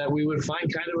on it that we would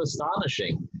find kind of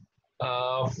astonishing.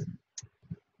 I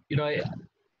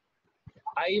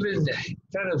even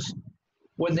kind of,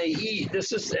 when they eat,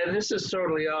 this is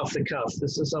totally off the cuff.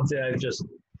 This is something I've just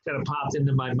kind of popped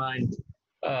into my mind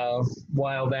a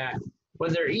while back.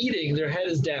 When they're eating, their head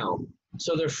is down,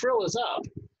 so their frill is up.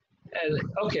 And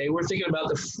okay, we're thinking about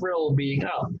the frill being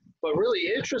up, but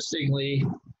really interestingly,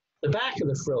 the back of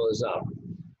the frill is up.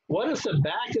 What if the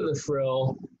back of the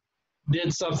frill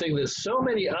did something that so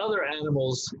many other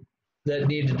animals that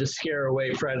needed to scare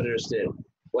away predators did?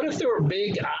 What if there were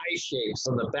big eye shapes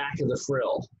on the back of the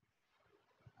frill?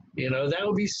 That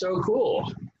would be so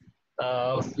cool.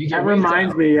 That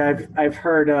reminds me, I've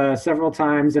heard several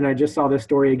times, and I just saw this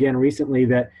story again recently,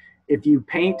 that if you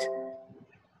paint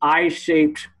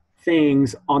eye-shaped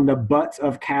things on the butts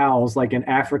of cows, like in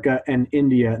Africa and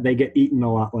India, they get eaten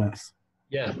a lot less.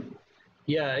 Yeah,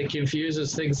 it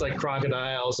confuses things like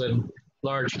crocodiles and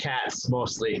large cats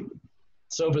mostly.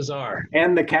 So bizarre.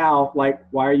 And the cow, like,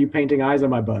 why are you painting eyes on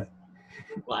my butt?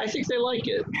 Well, I think they like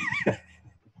it.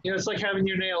 It's like having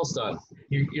your nails done.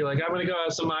 You're like, I'm going to go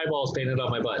have some eyeballs painted on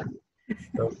my butt.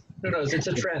 So, who knows? It's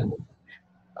a trend.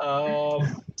 I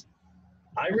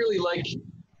really like,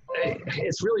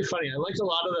 it's really funny. I liked a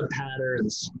lot of the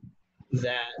patterns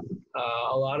that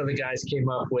a lot of the guys came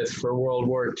up with for World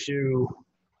War II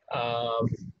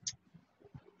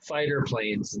fighter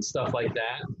planes and stuff like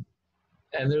that.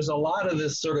 And there's a lot of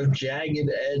this sort of jagged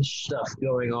edge stuff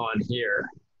going on here.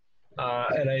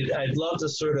 And I'd love to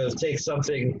sort of take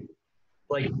something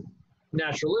like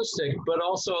naturalistic, but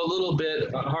also a little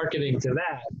bit hearkening to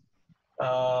that,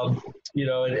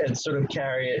 and sort of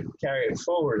carry it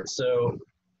forward. So,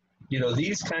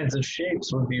 these kinds of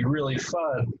shapes would be really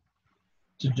fun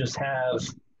to just have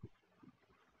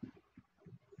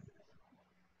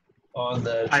on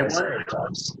the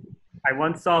Triceratops. I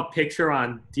once saw a picture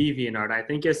on DeviantArt. I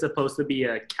think it's supposed to be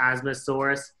a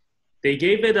Chasmosaurus. They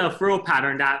gave it a frill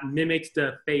pattern that mimics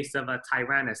the face of a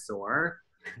tyrannosaur.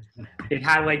 It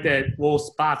had like the little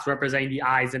spots representing the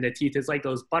eyes and the teeth. It's like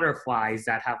those butterflies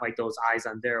that have like those eyes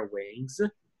on their wings.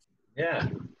 Yeah.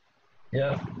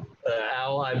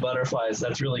 Owl eye butterflies.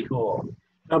 That's really cool.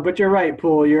 But you're right,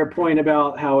 Poole. Your point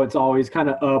about how it's always kind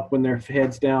of up when their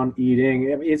head's down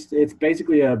eating. It's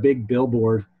basically a big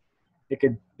billboard.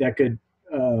 That could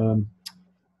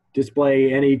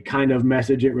display any kind of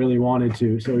message it really wanted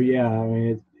to. So yeah,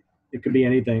 it could be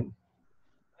anything.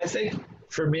 I think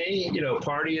for me,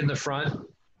 party in the front,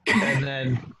 and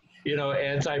then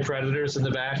anti-predators in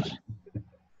the back.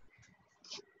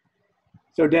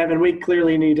 So Devin, we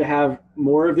clearly need to have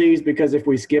more of these, because if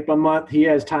we skip a month, he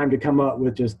has time to come up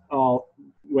with just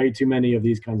way too many of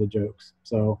these kinds of jokes.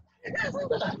 So.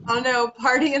 Oh no,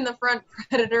 party in the front,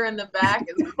 predator in the back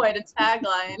is quite a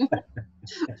tagline.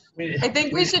 I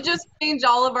think we should just change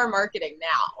all of our marketing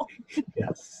now.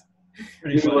 Yes.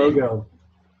 New logo.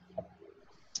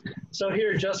 So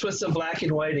here, just with some black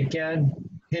and white again,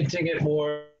 hinting at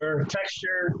more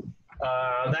texture,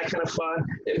 that kind of fun.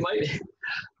 It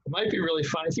might be really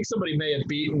fun. I think somebody may have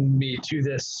beaten me to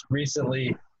this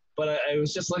recently, but I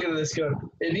was just looking at this going,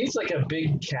 it needs like a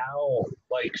big cow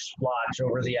like splotch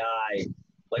over the eye,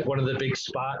 like one of the big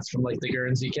spots from like the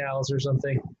Guernsey cows or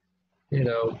something,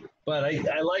 But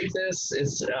I like this.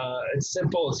 It's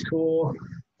simple. It's cool.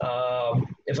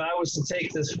 If I was to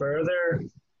take this further,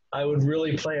 I would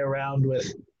really play around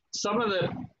with some of the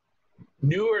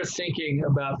newer thinking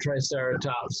about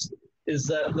Triceratops is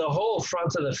that the whole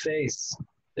front of the face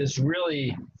is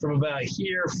really from about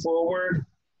here forward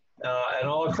and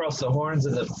all across the horns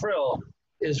of the frill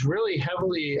is really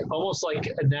heavily, almost like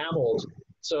enameled.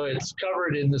 So it's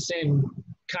covered in the same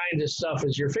kind of stuff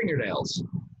as your fingernails.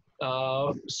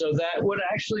 So that would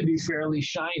actually be fairly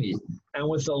shiny. And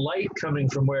with the light coming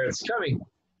from where it's coming,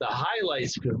 the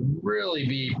highlights could really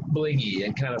be blingy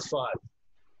and kind of fun.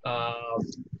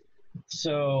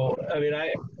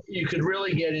 You could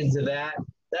really get into that.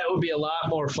 That would be a lot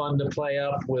more fun to play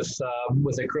up with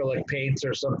acrylic paints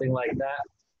or something like that.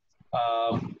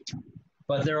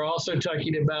 But they're also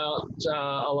talking about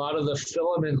a lot of the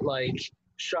filament-like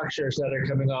structures that are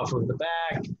coming off of the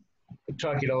back. We're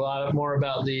talking a lot more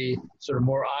about the sort of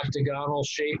more octagonal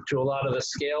shape to a lot of the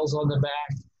scales on the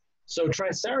back. So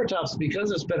Triceratops,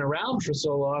 because it's been around for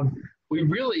so long, we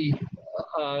really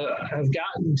have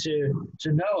gotten to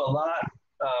know a lot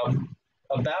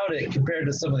about it compared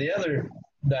to some of the other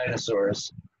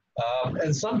dinosaurs.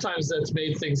 And sometimes that's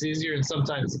made things easier, and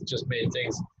sometimes it's just made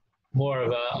things more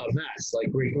of a mess.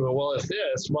 Like, well, if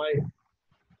this, why,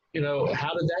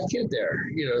 how did that get there?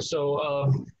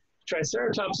 So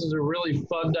Triceratops is a really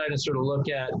fun dinosaur to look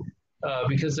at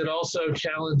because it also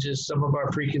challenges some of our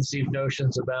preconceived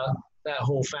notions about that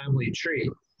whole family tree,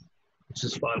 which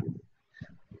is fun.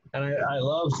 And I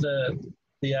love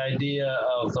the idea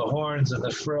of the horns and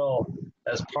the frill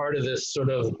as part of this sort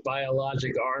of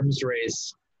biologic arms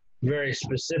race, very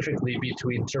specifically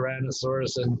between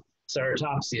Tyrannosaurus and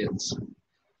Ceratopsians,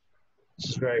 which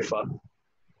is very fun.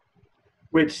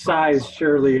 Which size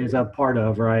surely is a part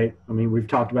of, right? I mean, we've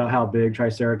talked about how big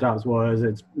Triceratops was.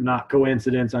 It's not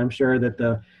coincidence, I'm sure, that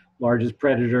the largest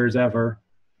predators ever,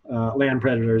 land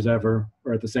predators ever,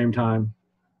 were at the same time.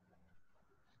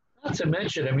 Not to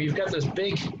mention, I mean, you've got this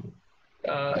big,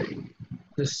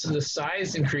 the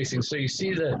size increasing. So you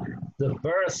see the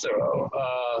birth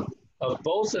of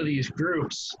both of these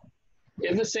groups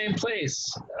in the same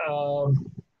place,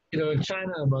 in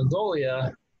China and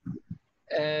Mongolia,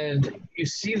 and you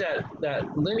see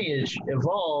that lineage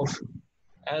evolve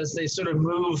as they sort of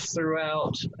move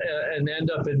throughout and end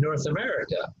up in North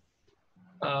America.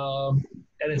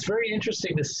 And it's very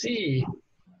interesting to see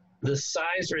the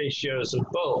size ratios of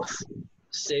both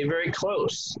stay very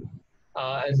close.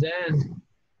 And then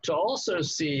to also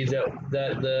see that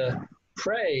the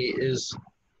prey is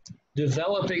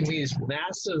developing these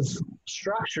massive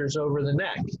structures over the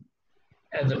neck,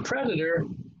 and the predator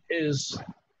is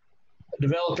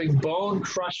developing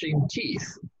bone-crushing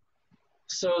teeth.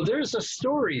 So there's a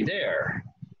story there,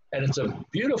 and it's a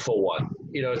beautiful one.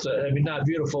 Not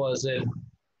beautiful as in,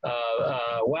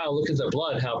 wow, look at the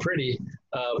blood, how pretty,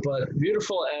 but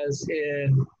beautiful as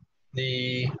in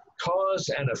the cause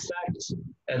and effect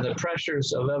and the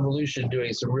pressures of evolution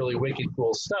doing some really wicked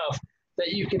cool stuff that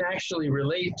you can actually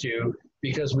relate to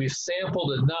because we've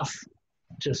sampled enough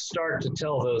to start to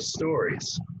tell those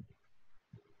stories.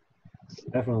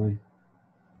 Definitely.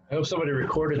 I hope somebody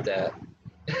recorded that.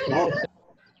 Well,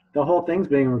 the whole thing's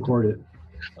being recorded.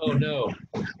 Oh, no.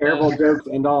 Terrible jokes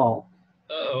and all.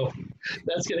 Uh-oh.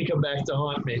 That's going to come back to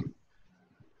haunt me.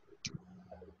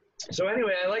 So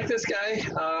anyway, I like this guy.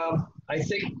 I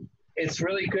think it's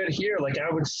really good here. Like, I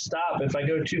would stop if I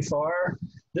go too far.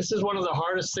 This is one of the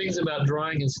hardest things about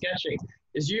drawing and sketching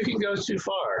is you can go too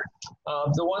far.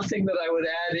 The one thing that I would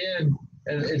add in,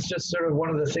 and it's just sort of one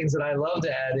of the things that I love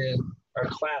to add in, are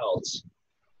clouds.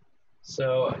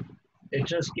 So it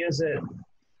just gives it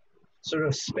sort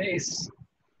of space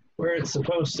where it's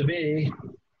supposed to be.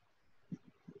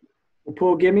 Well,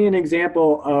 Poole, give me an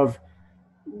example of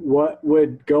what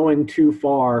would going too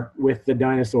far with the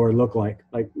dinosaur look like?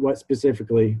 Like, what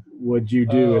specifically would you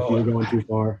do if you were going too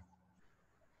far?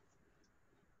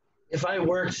 If I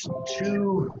worked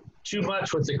too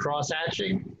much with the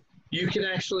cross-hatching, you can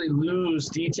actually lose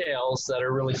details that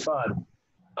are really fun.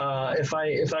 If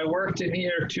I worked in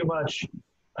here too much,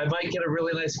 I might get a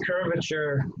really nice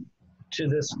curvature to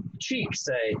this cheek,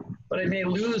 say, but I may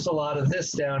lose a lot of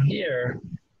this down here.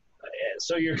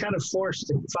 So you're kind of forced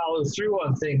to follow through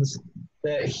on things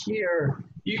that here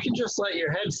you can just let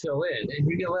your head fill in, and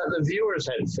you can let the viewer's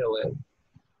head fill in.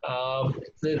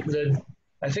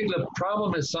 I think the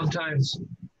problem is sometimes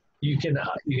you can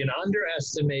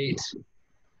underestimate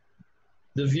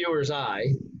the viewer's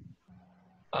eye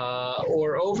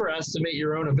or overestimate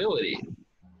your own ability.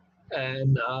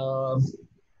 And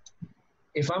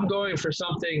if I'm going for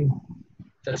something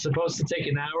that's supposed to take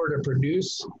an hour to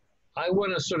produce, I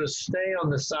want to sort of stay on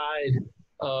the side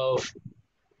of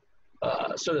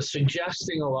sort of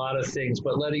suggesting a lot of things,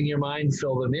 but letting your mind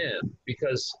fill them in,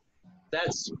 because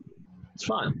it's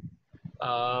fun.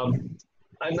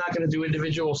 I'm not going to do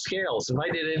individual scales. If I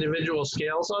did individual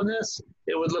scales on this,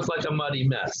 it would look like a muddy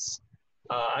mess.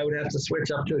 I would have to switch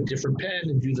up to a different pen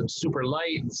and do them super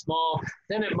light and small.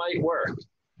 Then it might work.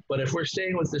 But if we're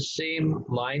staying with the same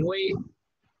line weight,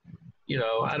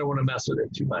 I don't want to mess with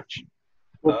it too much.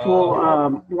 Well,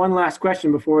 Poole, one last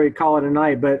question before we call it a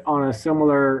night, but on a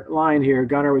similar line here,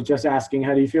 Gunnar was just asking,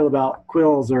 how do you feel about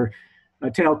quills or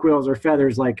tail quills or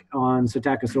feathers like on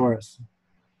Psittacosaurus?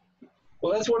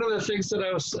 Well, that's one of the things that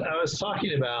I was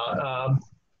talking about.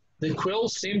 The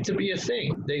quills seem to be a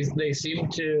thing. They seem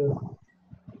to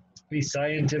be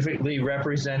scientifically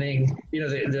representing, you know,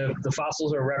 the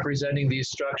fossils are representing these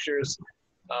structures.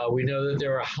 We know that they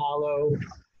were hollow,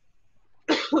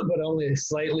 but only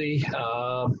slightly.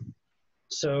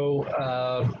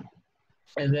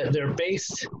 And that they're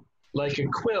based like a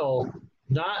quill,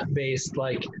 not based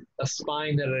like a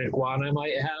spine that an iguana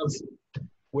might have,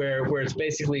 where it's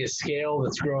basically a scale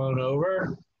that's grown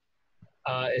over.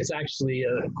 It's actually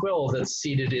a quill that's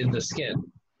seated in the skin.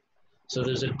 So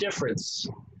there's a difference,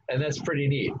 and that's pretty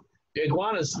neat.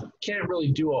 Iguanas can't really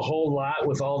do a whole lot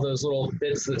with all those little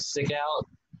bits that stick out.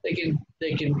 They can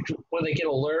when they get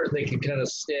alert, they can kind of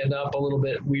stand up a little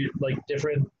bit weird, like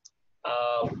different.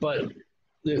 But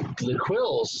the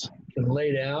quills can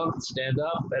lay down, stand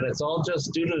up, and it's all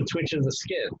just due to the twitch of the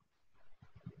skin.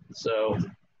 So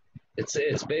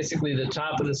it's basically the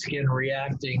top of the skin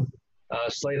reacting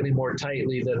slightly more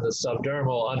tightly than the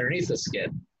subdermal underneath the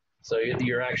skin. So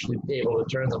you're actually able to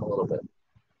turn them a little bit.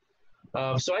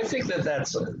 So I think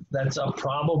that's a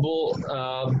probable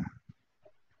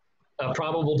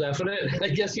definite, I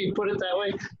guess you'd put it that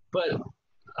way. But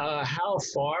how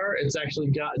far it's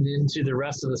actually gotten into the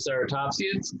rest of the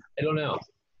ceratopsians, I don't know.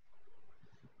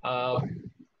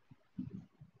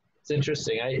 It's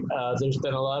interesting. There's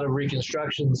been a lot of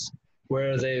reconstructions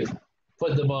where they've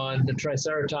put them on the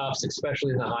Triceratops,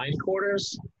 especially in the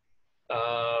hindquarters.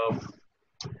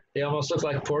 They almost look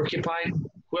like porcupine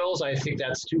quills. I think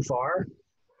that's too far.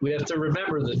 We have to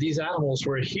remember that these animals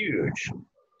were huge.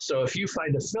 So if you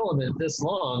find a filament this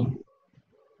long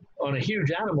on a huge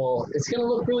animal, it's going to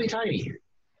look really tiny.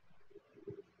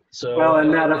 So, well,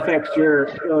 and that affects your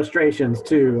illustrations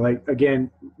too. Like,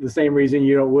 again, the same reason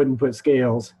you wouldn't put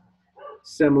scales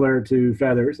similar to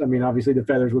feathers. I mean, obviously the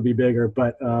feathers would be bigger,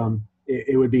 but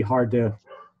it would be hard to.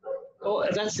 Well,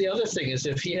 that's the other thing is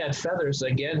if he had feathers,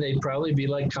 again, they'd probably be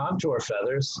like contour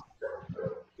feathers,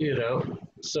 you know,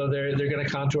 so they're going to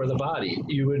contour the body.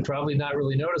 You would probably not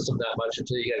really notice them that much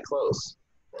until you get close.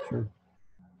 Sure.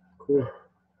 Cool.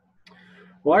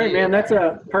 Well, all right, man, that's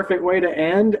a perfect way to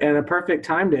end and a perfect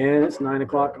time to end. It's 9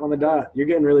 o'clock on the dot. You're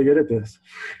getting really good at this.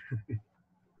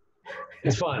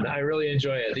 It's fun. I really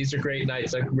enjoy it. These are great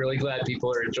nights. I'm really glad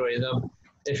people are enjoying them.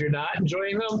 If you're not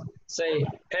enjoying them, say,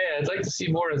 hey, I'd like to see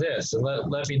more of this, and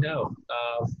let me know.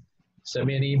 Send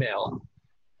me an email.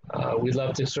 We'd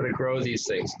love to sort of grow these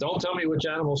things. Don't tell me which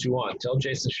animals you want. Tell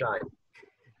Jason Shine.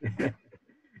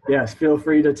 Yes, feel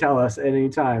free to tell us at any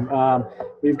time.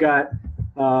 We've got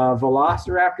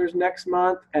Velociraptors next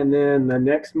month, and then the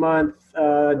next month,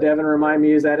 Devin, remind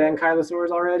me, is that Ankylosaurus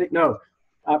already? No,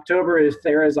 October is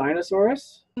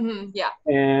Therizinosaurus. Mm-hmm, yeah.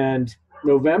 And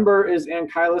November is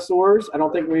Ankylosaurs. I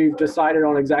don't think we've decided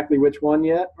on exactly which one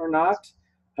yet or not.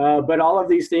 But all of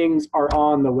these things are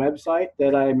on the website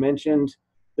that I mentioned,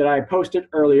 that I posted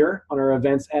earlier on our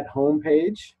events at home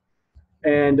page.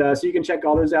 And so you can check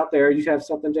all those out there. You have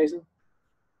something, Jason?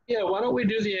 Yeah, why don't we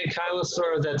do the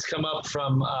ankylosaur that's come up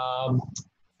from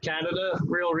Canada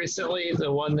real recently,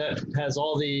 the one that has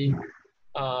all the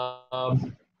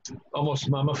almost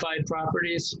mummified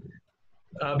properties,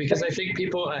 because I think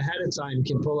people ahead of time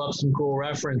can pull up some cool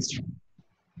reference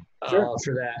Sure.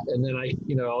 for that. And then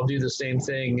I'll do the same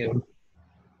thing. And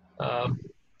I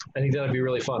think that'll be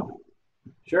really fun.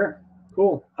 Sure.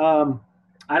 Cool.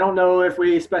 I don't know if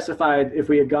we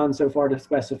had gone so far to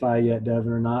specify yet,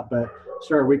 Devin, or not, but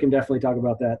sure, we can definitely talk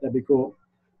about that. That'd be cool.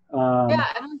 Yeah,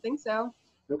 I don't think so.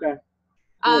 Okay.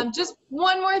 Cool. Just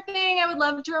one more thing, I would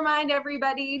love to remind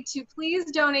everybody to please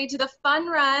donate to the fun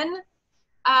run.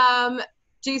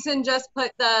 Jason just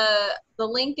put the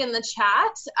link in the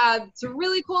chat. It's a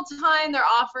really cool time. They're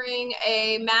offering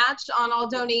a match on all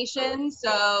donations,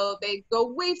 so they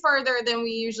go way farther than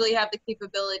we usually have the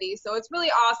capability. So it's really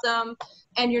awesome,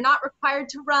 and you're not required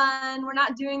to run. We're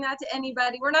not doing that to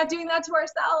anybody. We're not doing that to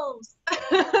ourselves.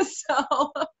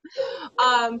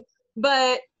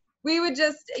 But we would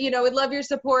just, would love your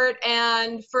support.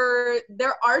 And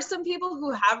there are some people who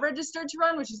have registered to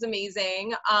run, which is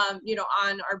amazing,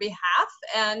 on our behalf.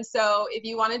 And so if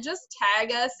you want to just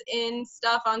tag us in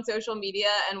stuff on social media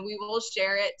and we will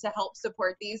share it to help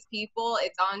support these people.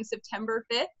 It's on September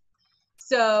 5th.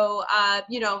 So,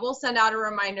 we'll send out a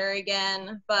reminder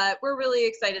again, but we're really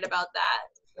excited about that.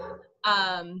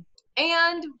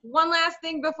 And one last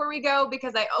thing before we go,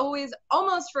 because I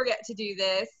almost forget to do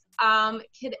this.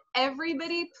 Could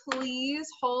everybody please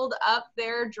hold up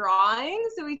their drawing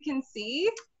so we can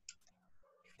see?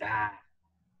 Yes.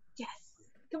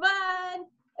 Come on,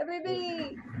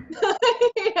 everybody.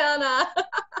 Hannah.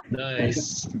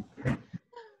 Nice.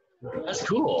 That's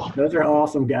cool. Those are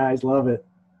awesome, guys. Love it.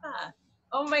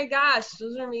 Oh my gosh,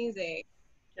 those are amazing.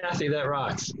 Kathy, that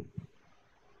rocks.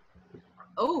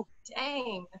 Oh,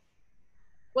 Dang.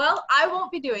 Well, I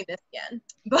won't be doing this again,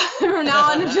 but from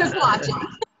now on, I'm just watching.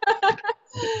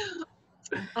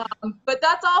 But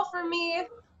that's all for me.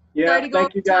 Yeah,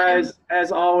 thank you guys,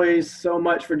 as always, so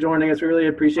much for joining us. We really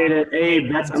appreciate it.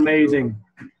 Abe, that's amazing.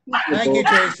 Thank you,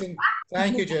 Jason.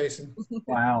 Thank you, Jason.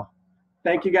 Wow.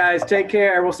 Thank you guys. Take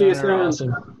care. We'll see you soon.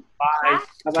 Awesome. Bye.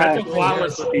 Bye-bye. Kettle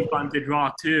flowers would be fun to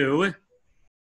draw too.